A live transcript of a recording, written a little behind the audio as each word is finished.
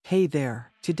Hey there,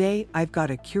 today I've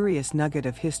got a curious nugget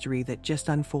of history that just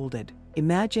unfolded.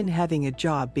 Imagine having a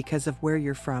job because of where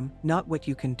you're from, not what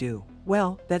you can do.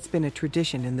 Well, that's been a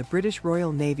tradition in the British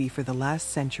Royal Navy for the last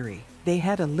century. They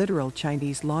had a literal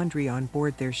Chinese laundry on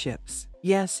board their ships.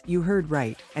 Yes, you heard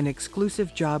right, an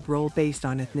exclusive job role based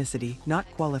on ethnicity, not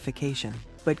qualification.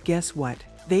 But guess what?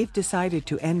 They've decided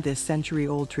to end this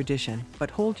century-old tradition,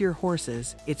 but hold your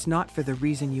horses, it's not for the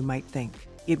reason you might think.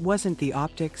 It wasn't the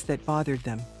optics that bothered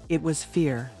them. It was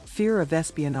fear of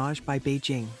espionage by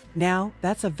Beijing. Now,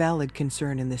 that's a valid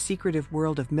concern in the secretive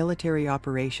world of military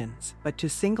operations, but to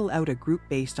single out a group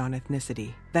based on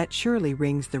ethnicity, that surely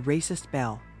rings the racist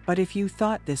bell. But if you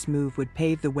thought this move would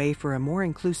pave the way for a more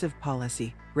inclusive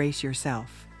policy, brace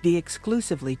yourself. The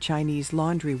exclusively Chinese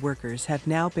laundry workers have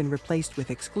now been replaced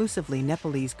with exclusively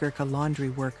Nepalese Gurkha laundry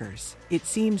workers. It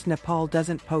seems Nepal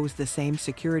doesn't pose the same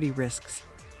security risks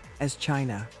as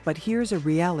China. But here's a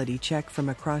reality check from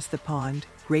across the pond,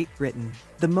 Great Britain.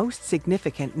 The most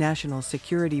significant national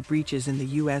security breaches in the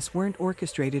US weren't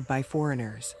orchestrated by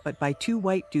foreigners, but by two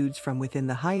white dudes from within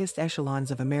the highest echelons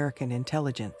of American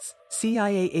intelligence.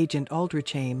 CIA agent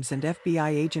Aldrich Ames and FBI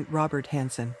agent Robert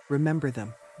Hanson, remember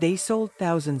them? They sold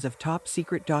thousands of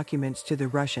top-secret documents to the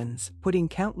Russians, putting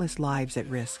countless lives at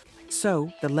risk.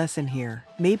 So, the lesson here: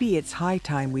 maybe it's high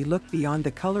time we look beyond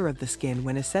the color of the skin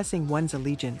when assessing one's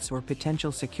allegiance or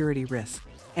potential security risk.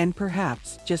 And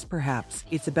perhaps, just perhaps,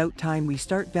 it's about time we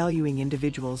start valuing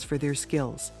individuals for their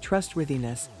skills,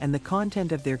 trustworthiness, and the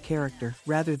content of their character,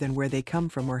 rather than where they come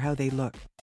from or how they look.